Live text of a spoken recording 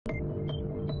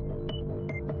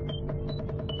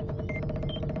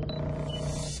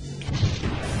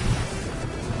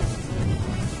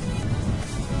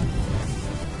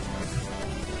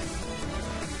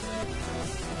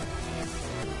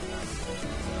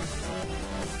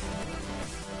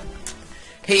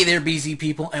Hey there, BZ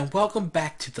people, and welcome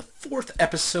back to the fourth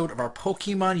episode of our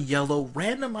Pokemon Yellow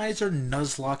Randomizer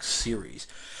Nuzlocke series.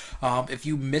 If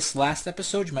you missed last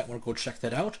episode, you might want to go check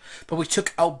that out. But we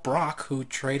took out Brock, who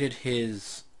traded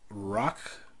his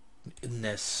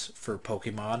rockness for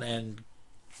Pokemon, and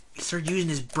he started using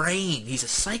his brain. He's a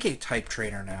psychic type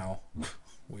trainer now.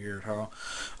 Weird, huh?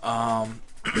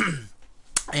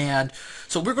 And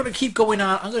so we're going to keep going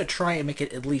on. I'm going to try and make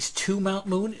it at least 2 Mount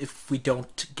Moon if we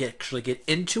don't actually get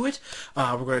into it.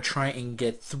 We're going to try and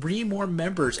get 3 more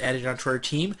members added onto our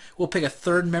team. We'll pick a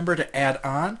 3rd member to add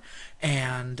on.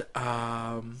 And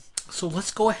so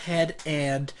let's go ahead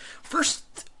and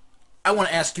first I want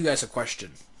to ask you guys a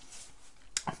question.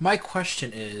 My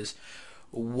question is,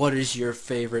 what is your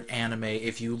favorite anime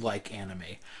if you like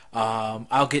anime?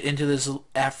 I'll get into this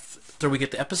after we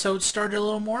get the episode started a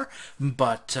little more,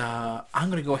 but I'm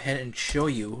going to go ahead and show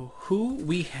you who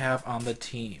we have on the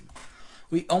team.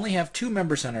 We only have 2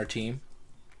 members on our team.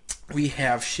 We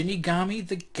have Shinigami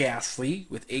the Ghastly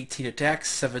with 18 attack,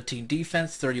 17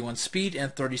 defense, 31 speed,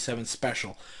 and 37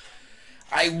 special.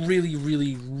 I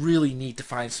really need to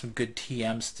find some good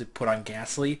TMs to put on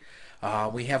Ghastly.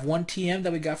 We have one TM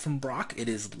that we got from Brock. It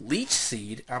is Leech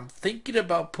Seed. I'm thinking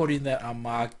about putting that on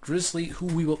Mog Grizzly, who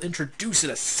we will introduce in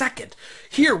a second.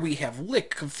 Here we have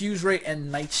Lick, Confuse Ray,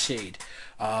 and Nightshade.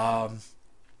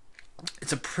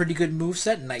 It's a pretty good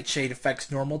moveset. Nightshade affects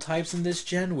normal types in this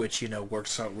gen, which,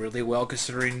 works out really well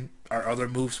considering our other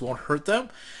moves won't hurt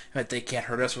them. But they can't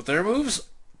hurt us with their moves.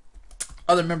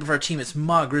 Other member of our team is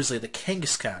Mog Grizzly, the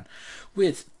Kangaskhan,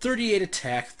 with 38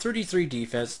 attack, 33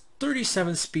 defense,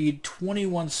 37 speed,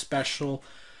 21 special.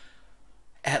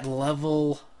 At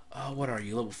level, what are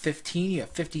you? Level 15. You have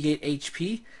 58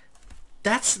 HP.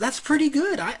 That's pretty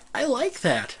good. I like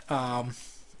that.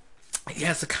 He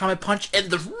has the Comet Punch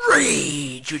and the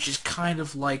Rage, which is kind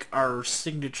of like our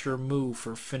signature move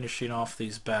for finishing off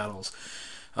these battles.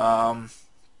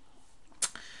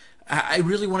 I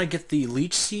really want to get the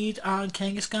Leech Seed on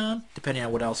Kangaskhan, depending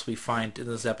on what else we find in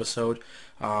this episode.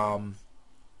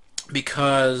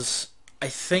 Because I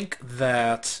think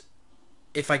that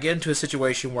if I get into a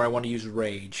situation where I want to use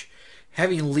Rage,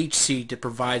 having Leech Seed to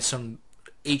provide some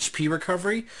HP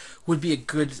recovery would be a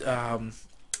good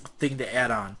thing to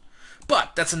add on.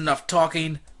 But that's enough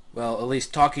talking. Well, at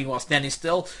least talking while standing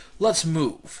still. Let's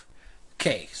move.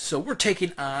 Okay, so we're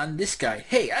taking on this guy.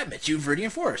 Hey, I met you in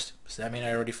Viridian Forest. Does that mean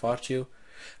I already fought you?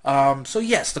 So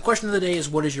yes, the question of the day is,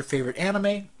 what is your favorite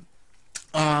anime?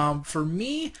 For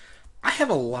me, I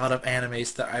have a lot of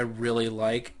animes that I really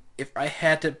like. If I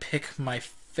had to pick my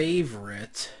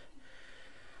favorite,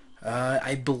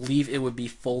 I believe it would be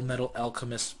Full Metal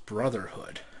Alchemist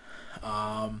Brotherhood.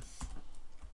 I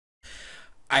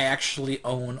actually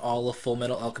own all of Full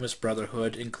Metal Alchemist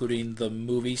Brotherhood, including the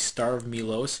movie Star of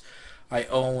Milos. I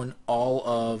own all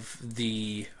of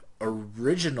the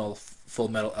original Full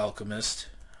Metal Alchemist.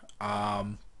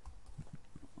 I've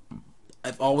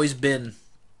always been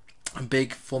a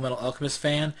big Full Metal Alchemist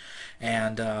fan,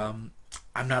 and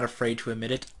I'm not afraid to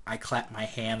admit it. I clap my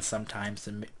hands sometimes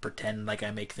and pretend like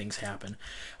I make things happen.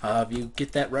 If you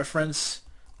get that reference,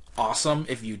 awesome.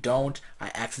 If you don't,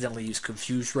 I accidentally use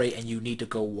Confuse Ray, and you need to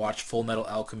go watch Full Metal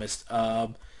Alchemist.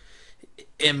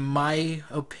 In my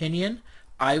opinion,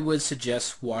 I would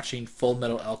suggest watching Full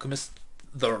Metal Alchemist,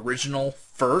 the original,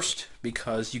 first,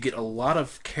 because you get a lot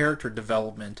of character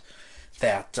development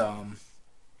that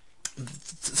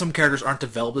some characters aren't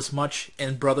developed as much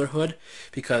in Brotherhood,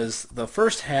 because the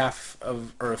first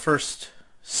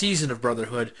season of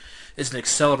Brotherhood is an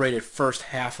accelerated first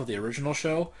half of the original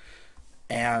show,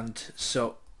 and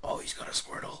so he's got a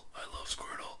Squirtle. I love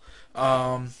Squirtle.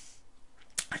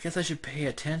 I guess I should pay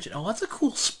attention. Oh, that's a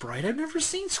cool sprite. I've never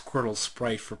seen Squirtle's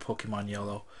sprite for Pokemon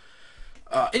Yellow.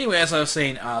 Anyway, as I was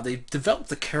saying, they developed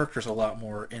the characters a lot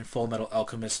more in Full Metal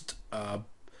Alchemist than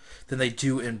they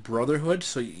do in Brotherhood.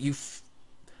 So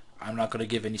I'm not going to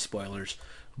give any spoilers,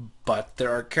 but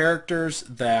there are characters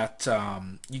that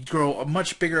you grow a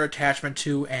much bigger attachment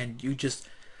to, and you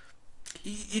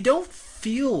don't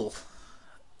feel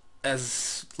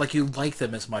as like you like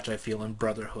them as much, I feel, in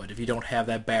Brotherhood, if you don't have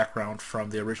that background from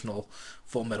the original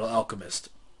Full Metal Alchemist.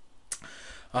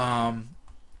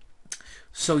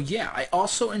 So yeah, I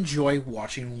also enjoy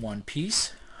watching One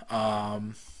Piece.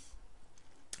 I'm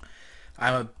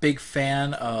a big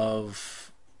fan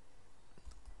of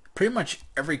pretty much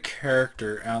every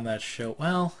character on that show.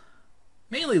 Well,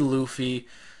 mainly Luffy,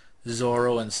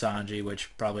 Zoro, and Sanji,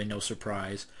 which probably no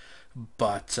surprise.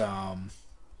 But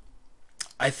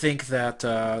I think that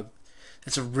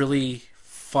it's a really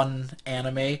fun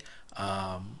anime.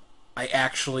 I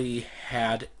actually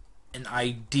had an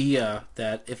idea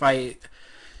that if I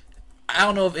I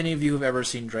don't know if any of you have ever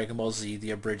seen Dragon Ball Z,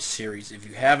 the abridged series. If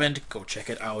you haven't, go check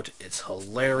it out. It's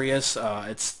hilarious.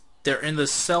 They're in the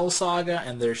Cell Saga,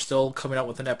 and they're still coming out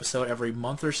with an episode every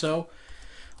month or so.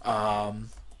 Um,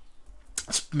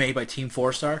 it's made by Team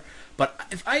 4 Star. But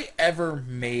if I ever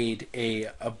made a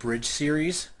abridged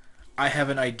series, I have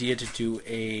an idea to do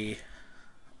a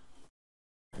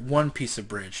One Piece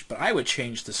abridged, but I would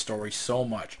change the story so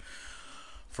much.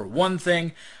 For one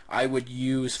thing, I would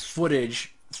use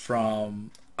footage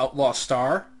from Outlaw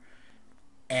Star,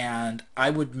 and I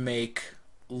would make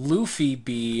Luffy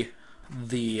be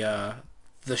the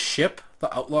ship,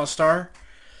 the Outlaw Star,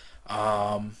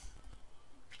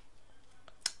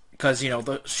 because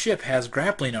the ship has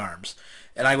grappling arms,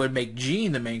 and I would make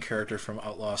Gene the main character from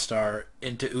Outlaw Star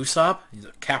into Usopp. He's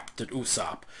a Captain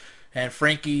Usopp, and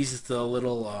Frankie's the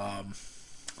little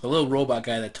robot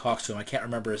guy that talks to him. I can't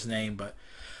remember his name, but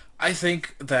I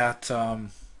think that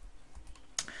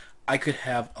I could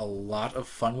have a lot of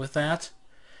fun with that.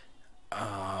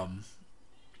 Um,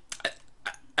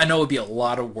 I know it would be a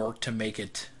lot of work to make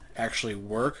it actually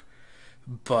work,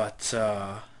 but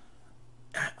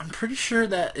I'm pretty sure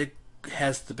that it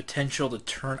has the potential to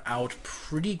turn out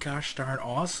pretty gosh darn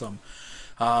awesome.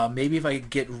 Maybe if I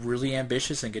get really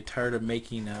ambitious and get tired of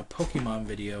making Pokemon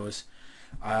videos,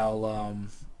 I'll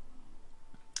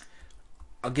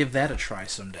I'll give that a try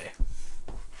someday.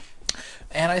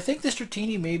 And I think this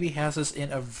Dratini maybe has us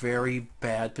in a very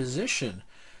bad position.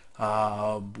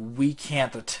 We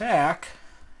can't attack,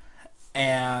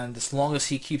 and as long as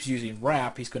he keeps using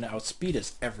Rap, he's going to outspeed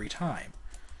us every time.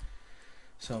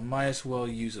 So might as well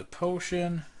use a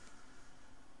potion.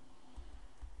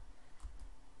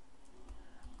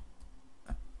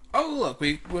 Oh look,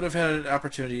 we would have had an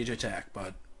opportunity to attack,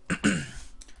 but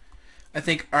I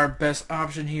think our best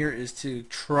option here is to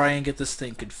try and get this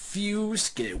thing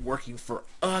confused, get it working for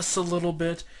us a little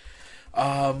bit.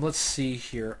 Let's see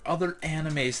here. Other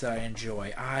animes that I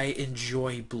enjoy. I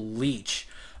enjoy Bleach.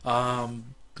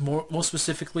 Most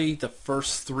specifically, the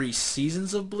first 3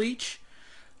 seasons of Bleach.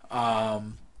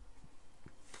 After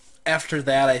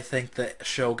that, I think the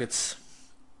show gets...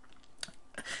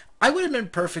 I would have been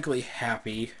perfectly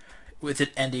happy with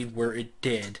it ending where it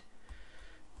did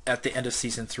at the end of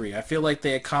season 3. I feel like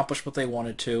they accomplished what they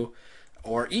wanted to,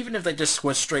 or even if they just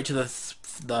went straight to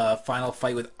the final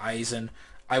fight with Aizen,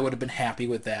 I would have been happy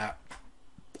with that.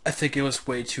 I think it was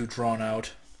way too drawn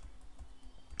out.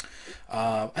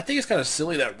 I think it's kind of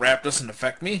silly that rap doesn't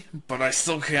affect me, but I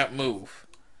still can't move.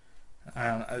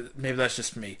 Maybe that's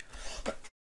just me.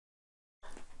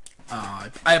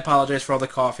 I apologize for all the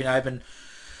coughing. I've been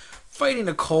fighting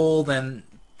a cold, and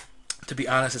to be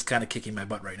honest, it's kind of kicking my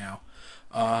butt right now.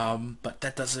 But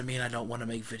that doesn't mean I don't want to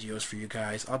make videos for you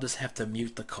guys. I'll just have to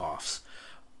mute the coughs.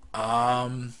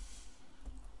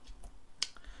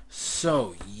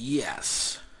 So,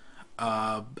 yes.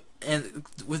 And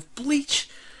with Bleach,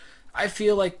 I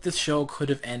feel like this show could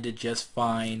have ended just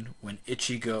fine when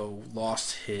Ichigo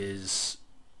lost his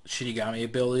Shinigami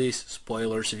abilities.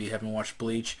 Spoilers if you haven't watched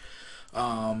Bleach.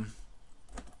 I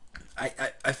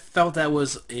felt that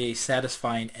was a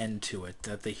satisfying end to it.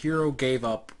 That the hero gave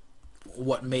up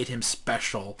what made him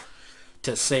special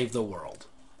to save the world.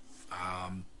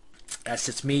 That's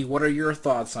just me. What are your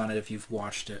thoughts on it if you've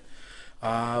watched it?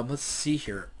 Let's see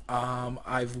here.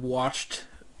 I've watched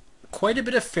quite a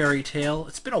bit of Fairy Tail.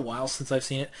 It's been a while since I've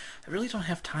seen it. I really don't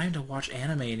have time to watch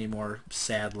anime anymore,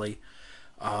 sadly.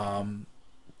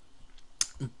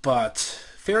 But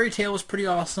Fairy Tail was pretty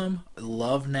awesome. I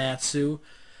love Natsu.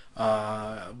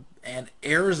 And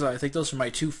Erza, I think those are my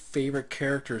 2 favorite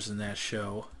characters in that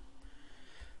show.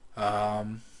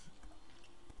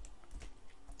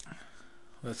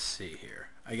 Let's see here.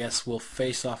 I guess we'll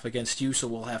face off against you, so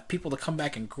we'll have people to come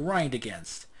back and grind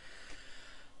against.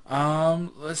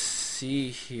 Let's see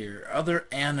here. Other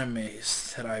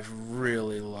animes that I've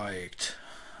really liked.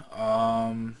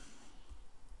 I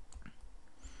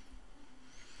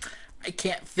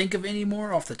can't think of any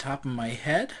more off the top of my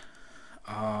head.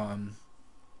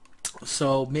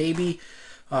 So maybe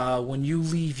when you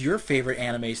leave your favorite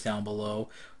animes down below,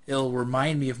 it'll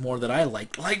remind me of more that I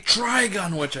like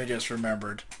Trigun, which I just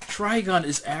remembered. Trigun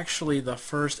is actually the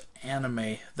first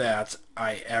anime that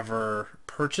I ever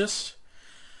purchased.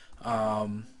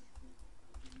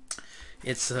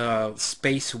 It's a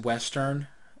space western,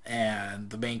 and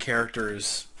the main character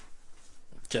is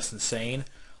just insane.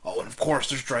 Oh, and of course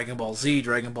there's Dragon Ball Z.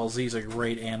 Dragon Ball Z is a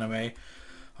great anime.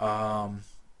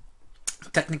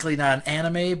 Technically not an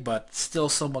anime, but still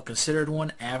somewhat considered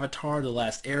one. Avatar: The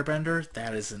Last Airbender.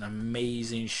 That is an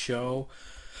amazing show.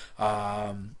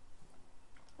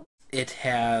 It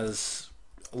has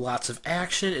lots of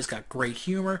action. It's got great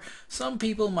humor. Some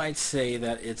people might say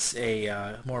that it's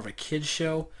a more of a kid's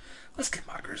show. Let's get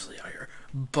my Grizzly out here.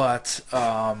 But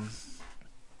I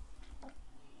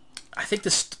think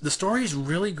the story is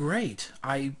really great.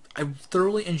 I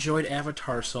thoroughly enjoyed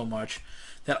Avatar so much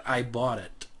that I bought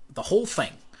it, the whole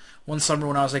thing, one summer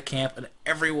when I was at camp, and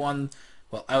everyone.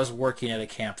 Well, I was working at a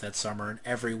camp that summer, and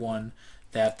everyone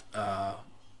that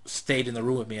stayed in the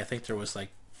room with me, I think there was like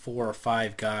 4 or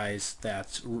 5 guys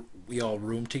that we all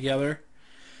roomed together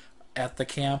at the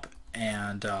camp,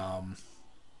 and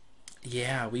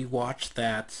yeah, we watched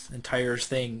that entire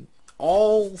thing,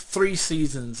 all 3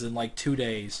 seasons in like 2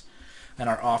 days, in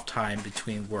our off time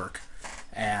between work,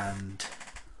 and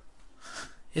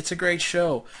it's a great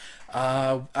show.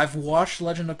 I've watched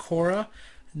Legend of Korra.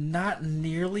 Not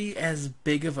nearly as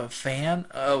big of a fan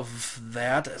of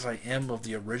that as I am of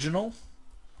the original.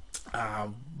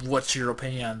 What's your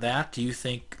opinion on that? Do you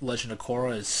think Legend of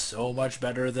Korra is so much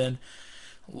better than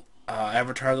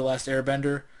Avatar: The Last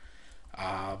Airbender?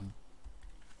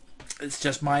 It's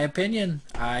just my opinion.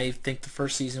 I think the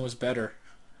first season was better.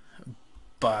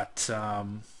 But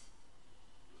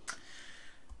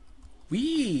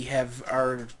we have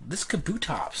this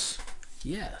Kabutops.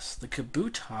 Yes, the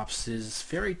Kabutops is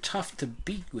very tough to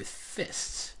beat with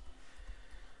fists.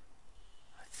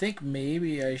 I think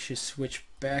maybe I should switch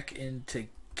back into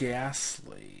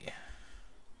Ghastly.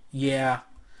 Yeah,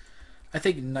 I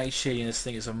think Nightshading this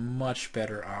thing is a much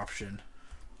better option.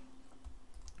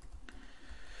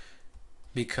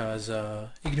 Because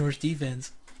ignores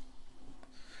defense.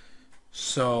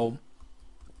 So,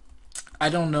 I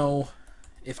don't know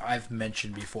if I've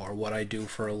mentioned before what I do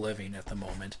for a living at the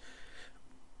moment.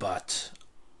 But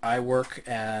I work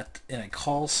in a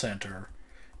call center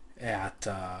at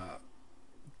an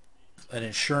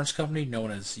insurance company known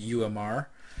as UMR.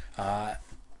 I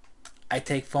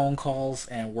take phone calls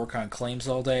and work on claims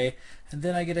all day, and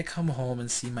then I get to come home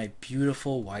and see my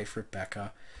beautiful wife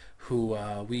Rebecca, who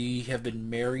we have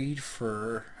been married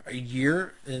for a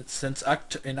year since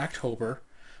in October,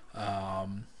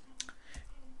 and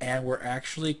we're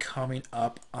actually coming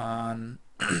up on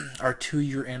our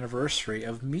 2-year anniversary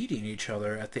of meeting each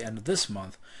other at the end of this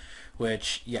month,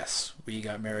 which, yes, we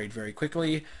got married very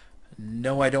quickly.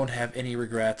 No, I don't have any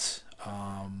regrets.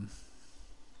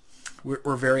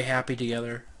 We're very happy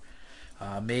together.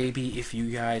 Maybe if you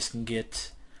guys can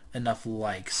get enough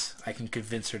likes, I can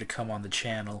convince her to come on the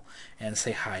channel and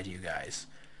say hi to you guys.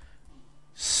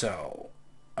 So,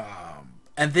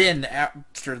 and then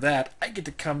after that, I get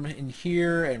to come in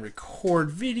here and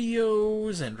record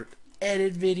videos and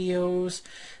edit videos,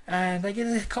 and I get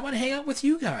to come and hang out with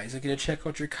you guys. I get to check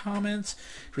out your comments,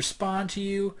 respond to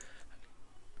you,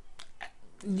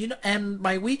 you know. And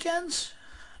my weekends,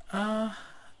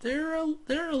 they're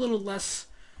a little less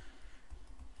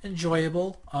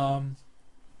enjoyable.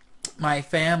 My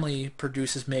family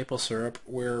produces maple syrup.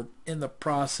 We're in the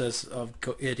process of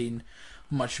getting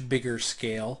much bigger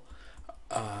scale,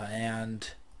 and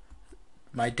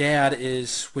my dad is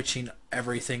switching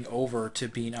everything over to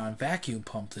being on vacuum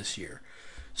pump this year.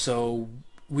 So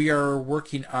we are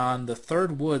working on the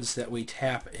 3rd woods that we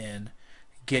tap in,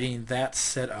 getting that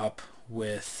set up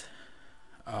with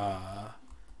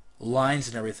lines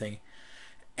and everything.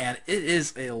 And it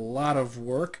is a lot of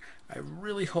work. I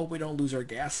really hope we don't lose our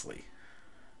Ghastly.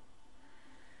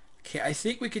 Okay, I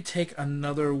think we could take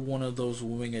another one of those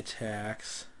wing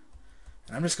attacks.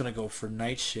 And I'm just going to go for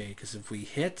Nightshade, because if we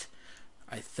hit,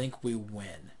 I think we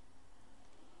win.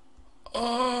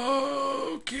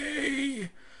 Okay,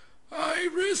 I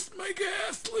risked my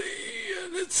Ghastly,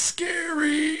 and it's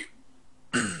scary.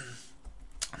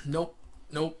 Nope.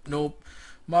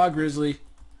 Ma Grizzly,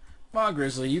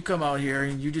 you come out here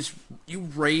and you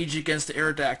rage against the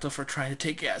Aerodactyl for trying to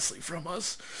take Ghastly from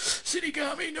us.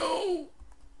 Shinigami, no.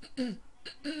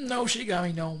 No,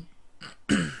 Shinigami, no.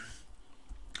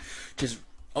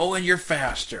 And you're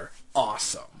faster.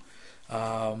 Awesome.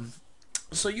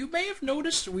 So you may have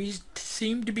noticed we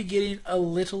seem to be getting a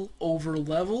little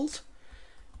over-leveled,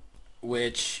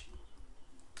 which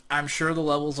I'm sure the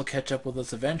levels will catch up with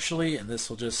us eventually, and this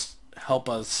will just help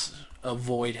us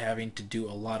avoid having to do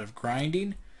a lot of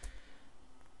grinding.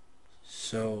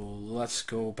 So let's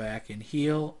go back and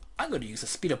heal. I'm going to use the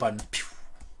speed up button,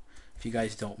 if you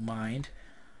guys don't mind.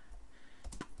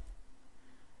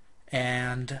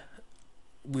 And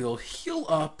we'll heal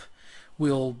up.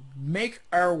 We'll make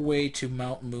our way to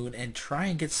Mount Moon and try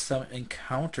and get some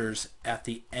encounters at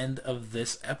the end of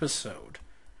this episode.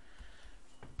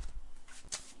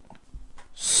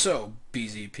 So,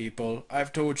 busy people,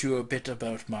 I've told you a bit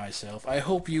about myself. I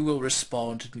hope you will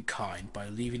respond in kind by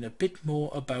leaving a bit more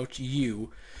about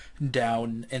you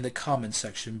down in the comment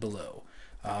section below.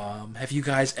 Have you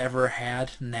guys ever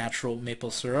had natural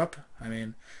maple syrup? I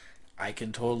mean, I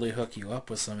can totally hook you up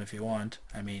with some if you want.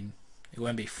 I mean, it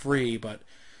wouldn't be free, but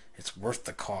it's worth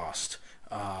the cost.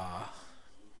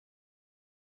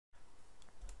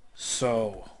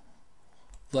 So,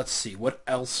 let's see, what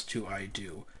else do I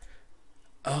do?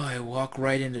 Oh, I walk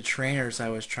right into trainers I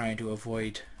was trying to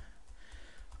avoid.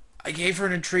 I gave her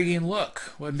an intriguing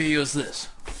look. What maybe was this?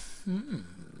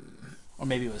 Or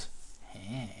maybe it was,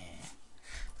 eh.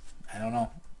 I don't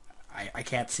know. I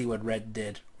can't see what Red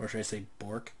did. Or should I say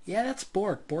Bork? Yeah, that's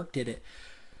Bork. Bork did it.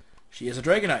 She is a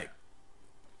Dragonite.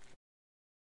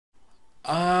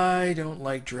 I don't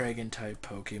like Dragon-type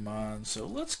Pokemon, so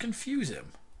let's confuse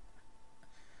him.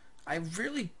 I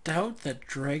really doubt that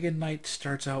Dragonite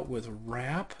starts out with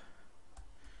Rap.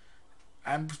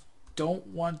 I don't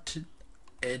want to...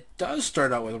 It does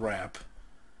start out with Rap.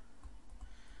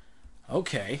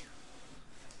 Okay.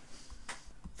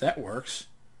 That works.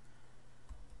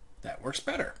 That works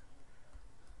better.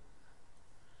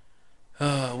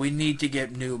 We need to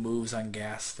get new moves on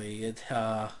Ghastly. It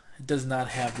does not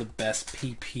have the best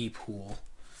PP pool,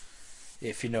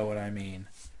 if you know what I mean.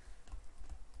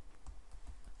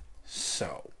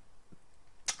 So,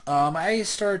 I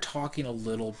started talking a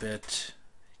little bit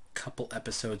a couple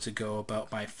episodes ago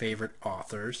about my favorite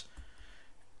authors,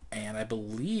 and I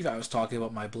believe I was talking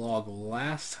about my blog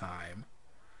last time.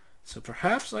 So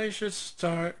perhaps I should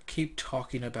keep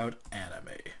talking about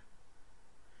anime.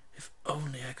 If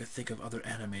only I could think of other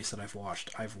animes that I've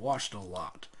watched. I've watched a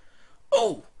lot.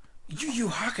 Oh, Yu Yu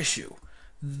Hakusho.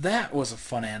 That was a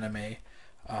fun anime.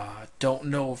 Don't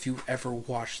know if you ever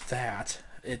watched that.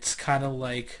 It's kind of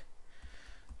like,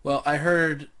 well, I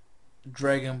heard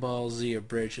Dragon Ball Z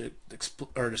abridged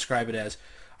or describe it as,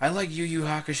 I like Yu Yu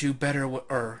Hakusho better,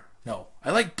 or no,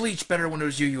 I like Bleach better when it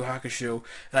was Yu Yu Hakusho,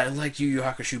 and I like Yu Yu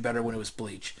Hakusho better when it was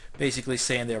Bleach. Basically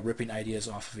saying they're ripping ideas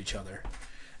off of each other.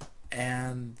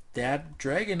 And that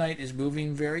Dragonite is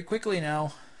moving very quickly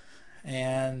now,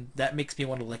 and that makes me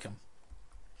want to lick him.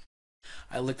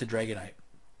 I lick the Dragonite.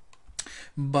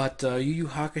 But Yu Yu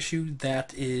Hakusho,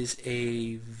 that is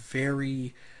a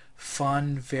very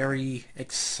fun, very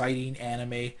exciting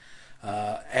anime.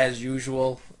 As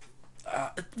usual,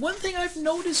 one thing I've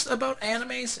noticed about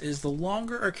animes is the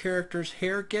longer a character's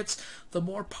hair gets, the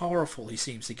more powerful he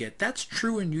seems to get. That's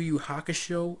true in Yu Yu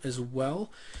Hakusho as well.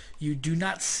 You do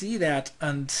not see that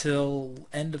until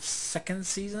end of second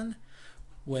season,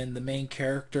 when the main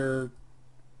character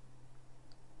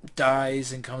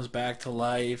dies and comes back to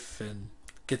life and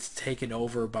gets taken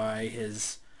over by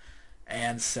his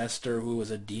ancestor who was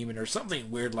a demon or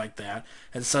something weird like that,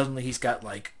 and suddenly he's got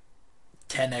like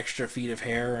 10 extra feet of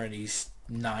hair and he's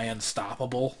nigh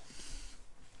unstoppable.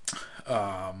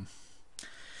 And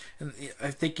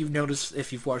I think you've noticed,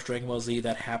 if you've watched Dragon Ball Z,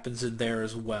 that happens in there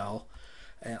as well.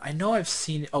 And I know I've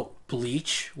seen,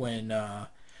 Bleach, when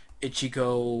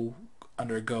Ichigo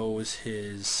undergoes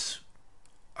his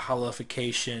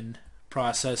holification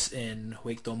process in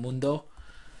Hueco Mundo.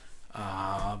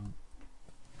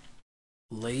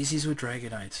 Lazies with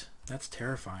Dragonites. That's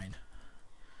terrifying.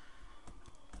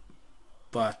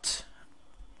 But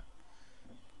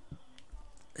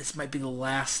this might be the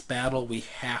last battle we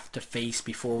have to face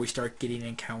before we start getting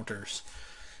encounters.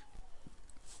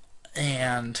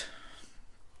 And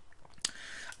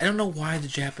I don't know why the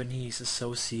Japanese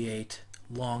associate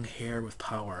long hair with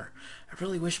power. I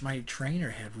really wish my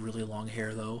trainer had really long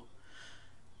hair, though.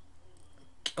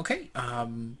 Okay,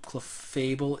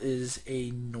 Clefable is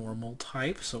a normal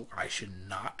type, so I should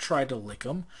not try to lick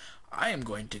him. I am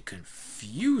going to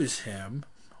confuse him,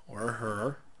 or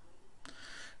her,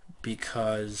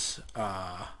 because,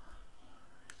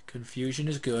 confusion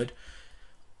is good.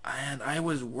 And I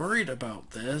was worried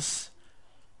about this.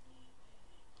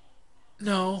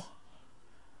 No.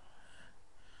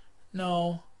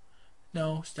 No.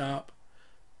 No, stop.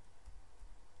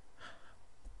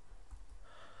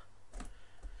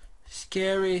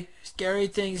 Scary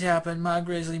things happen. My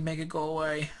Grizzly, make it go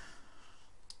away.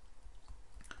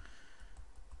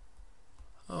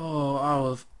 Oh, out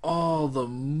of all the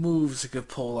moves it could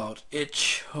pull out, it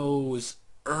chose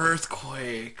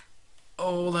Earthquake.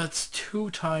 Oh, that's 2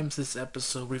 times this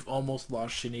episode we've almost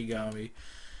lost Shinigami.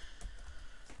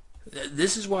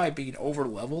 This is why being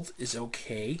over-leveled is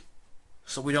okay.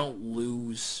 So we don't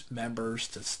lose members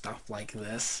to stuff like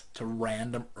this, to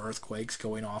random earthquakes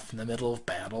going off in the middle of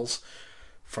battles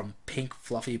from pink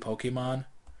fluffy Pokemon.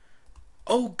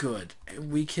 Oh, good.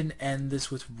 We can end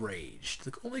this with Rage.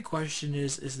 The only question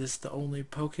is this the only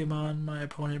Pokemon my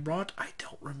opponent brought? I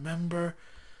don't remember.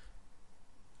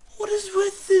 What is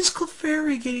with this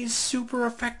Clefairy getting super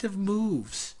effective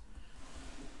moves?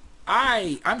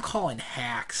 I'm calling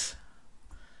hacks.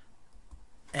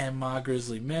 And Ma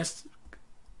Grizzly missed.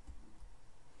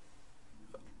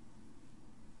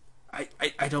 I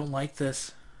don't like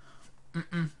this.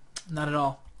 Not at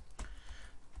all.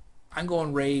 I'm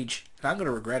going Rage. And I'm going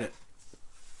to regret it.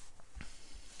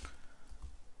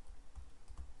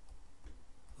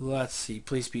 Let's see.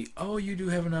 Please be... Oh, you do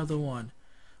have another one.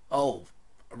 Oh,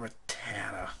 a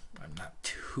Rattata. I'm not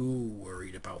too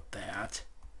worried about that.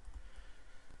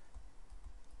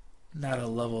 Not a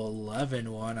level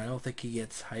 11 one. I don't think he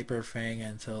gets Hyper Fang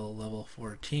until level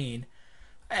 14.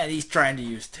 And he's trying to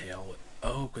use Tail.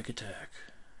 Oh, quick attack.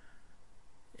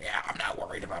 Yeah, I'm not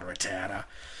worried about Rattata.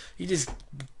 He just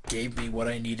gave me what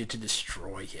I needed to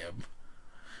destroy him.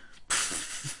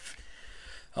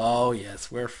 Oh,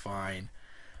 yes, we're fine.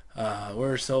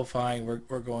 We're so fine.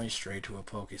 We're going straight to a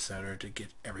Poke Center to get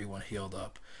everyone healed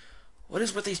up. What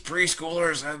is with these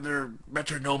preschoolers and their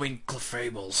metronoming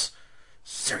Clefables?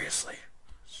 Seriously.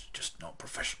 It's just not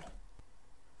professional.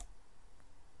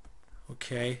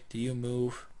 Okay, do you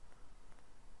move?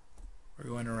 We're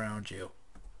going around you.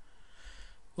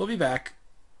 We'll be back.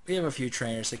 We have a few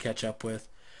trainers to catch up with.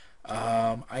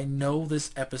 I know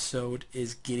this episode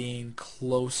is getting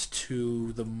close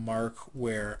to the mark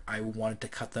where I wanted to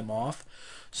cut them off,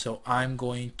 so I'm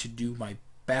going to do my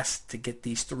best to get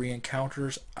these 3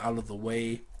 encounters out of the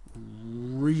way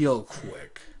real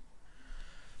quick.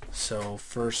 So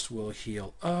first we'll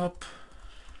heal up.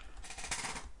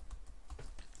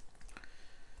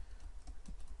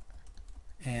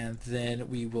 And then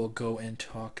we will go and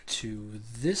talk to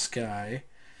this guy.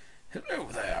 Hello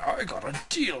there, I got a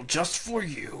deal just for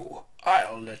you.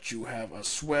 I'll let you have a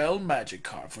swell magic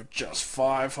card for just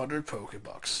 500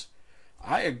 Pokebucks.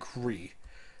 I agree.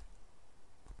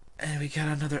 And we got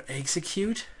another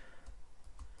Execute?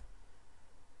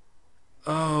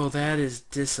 Oh, that is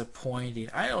disappointing.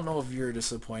 I don't know if you're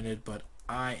disappointed, but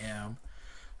I am.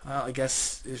 I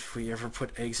guess if we ever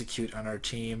put Execute on our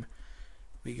team,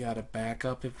 we got a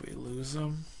backup if we lose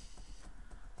them.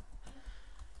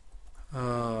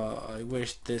 I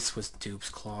wish this was Dupe's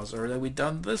Claws, or that we'd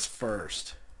done this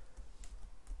first.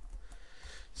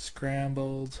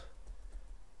 Scrambled.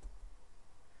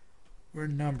 Where are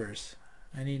numbers?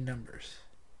 I need numbers.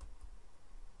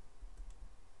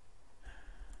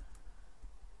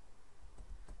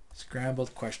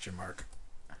 Scrambled question mark.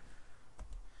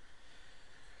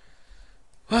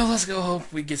 Well, let's go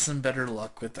hope we get some better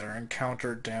luck with our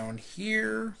encounter down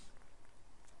here.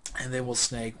 And then we'll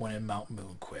snag one in Mount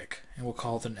Moon quick. And we'll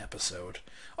call it an episode.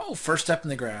 Oh, first step in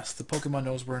the grass. The Pokemon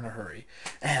knows we're in a hurry.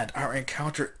 And our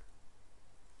encounter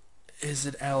is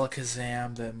an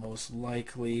Alakazam that most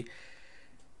likely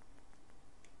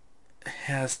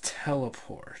has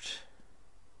Teleport.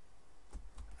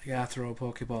 I gotta throw a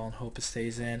Pokeball and hope it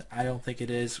stays in. I don't think it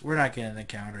is. We're not getting an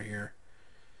encounter here.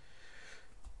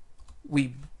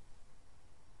 We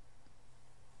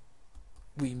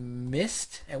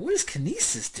missed? And what does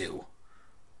Kinesis do?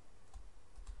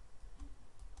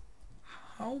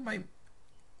 How am I...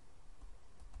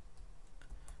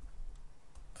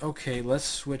 Okay, let's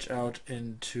switch out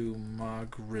into Ma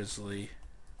Grizzly.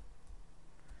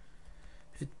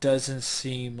 It doesn't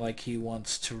seem like he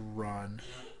wants to run.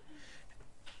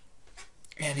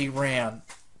 And he ran.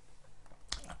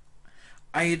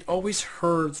 I had always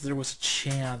heard there was a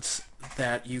chance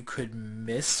that you could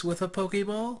miss with a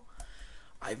Pokeball.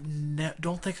 I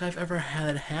don't think I've ever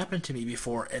had it happen to me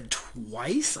before, and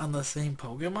twice on the same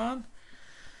Pokemon?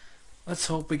 Let's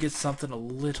hope we get something a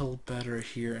little better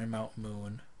here in Mount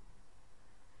Moon.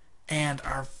 And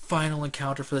our final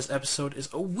encounter for this episode is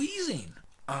a Weezing.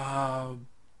 Not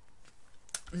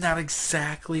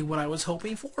exactly what I was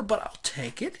hoping for, but I'll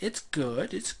take it. It's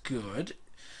good. It's good.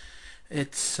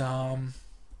 It's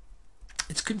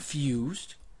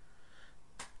confused.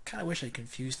 Kind of wish I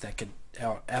confused that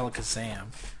Alakazam.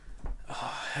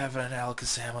 Oh, having an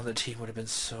Alakazam on the team would have been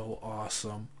so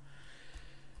awesome.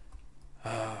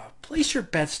 Place your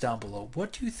bets down below.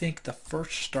 What do you think the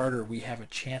first starter we have a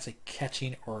chance at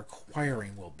catching or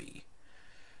acquiring will be?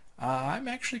 I'm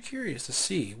actually curious to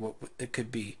see what it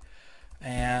could be.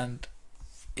 And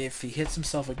if he hits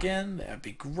himself again, that'd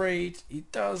be great. He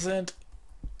doesn't.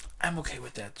 I'm okay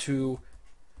with that too.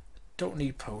 Don't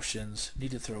need potions.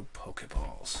 Need to throw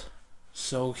Pokeballs.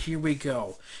 So here we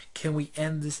go. Can we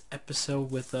end this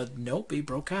episode with a... Nope, he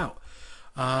broke out.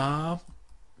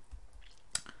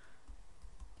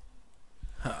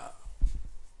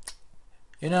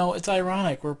 You know, it's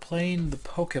ironic. We're playing the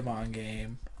Pokemon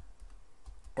game,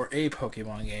 or a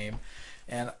Pokemon game,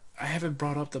 and I haven't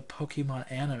brought up the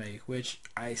Pokemon anime, which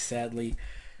I sadly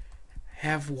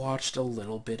have watched a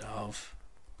little bit of.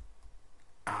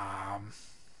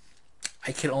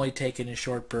 I can only take it in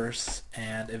short bursts,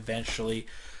 and eventually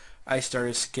I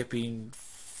started skipping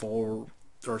for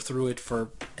or through it for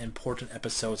important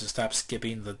episodes and stopped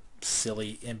skipping the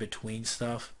silly in-between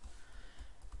stuff.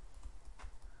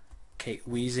 Okay,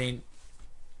 Wheezing,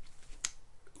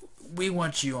 we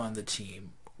want you on the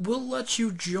team. We'll let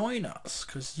you join us,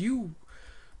 because you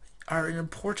are an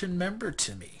important member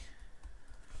to me.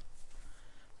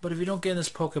 But if you don't get in this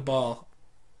Pokeball,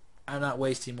 I'm not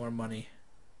wasting more money.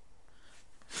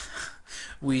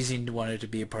 Wheezing wanted to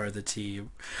be a part of the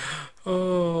team.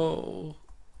 Oh,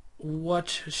 what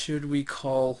should we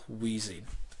call Wheezing?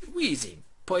 Wheezing,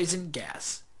 poison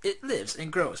gas. It lives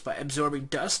and grows by absorbing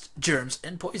dust, germs,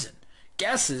 and poison.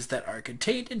 Gases that are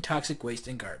contained in toxic waste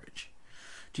and garbage.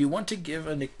 Do you want to give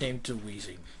a nickname to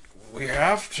Wheezing? We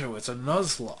have to. It's a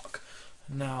Nuzlocke.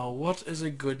 Now, what is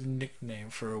a good nickname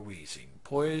for a Wheezing?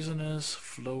 Poisonous,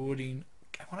 floating...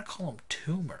 I want to call him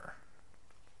Tumor.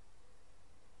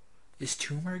 Is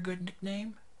Tumor a good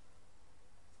nickname?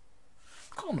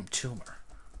 I'm calling him Tumor.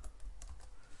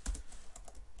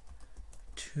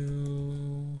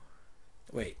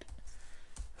 Wait.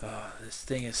 This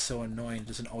thing is so annoying. It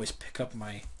doesn't always pick up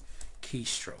my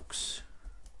keystrokes.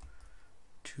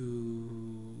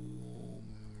 Tumor.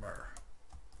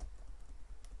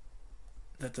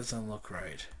 That doesn't look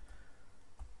right.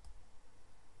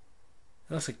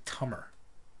 It looks like Tummer.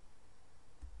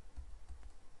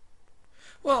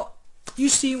 Well, you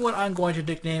see what I'm going to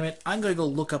nickname it. I'm going to go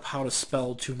look up how to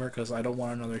spell tumor because I don't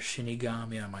want another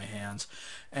Shinigami on my hands.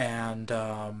 And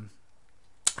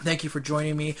thank you for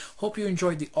joining me. Hope you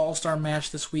enjoyed the All-Star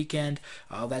match this weekend.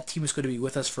 That team is going to be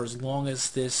with us for as long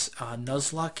as this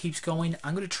Nuzlocke keeps going.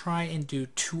 I'm going to try and do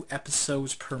 2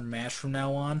 episodes per match from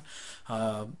now on,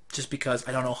 just because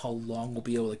I don't know how long we'll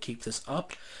be able to keep this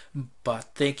up. But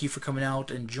thank you for coming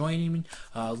out and joining me.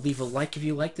 Leave a like if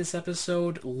you like this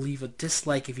episode. Leave a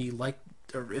dislike if you like,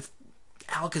 or if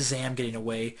Alakazam getting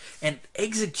away and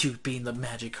Execute being the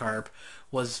Magikarp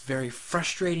was very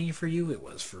frustrating for you. It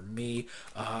was for me.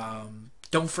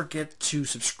 Don't forget to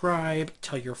subscribe,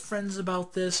 tell your friends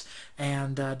about this,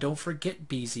 and don't forget,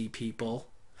 BZ people,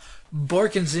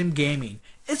 Bork and Zim Gaming.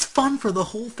 It's fun for the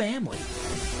whole family.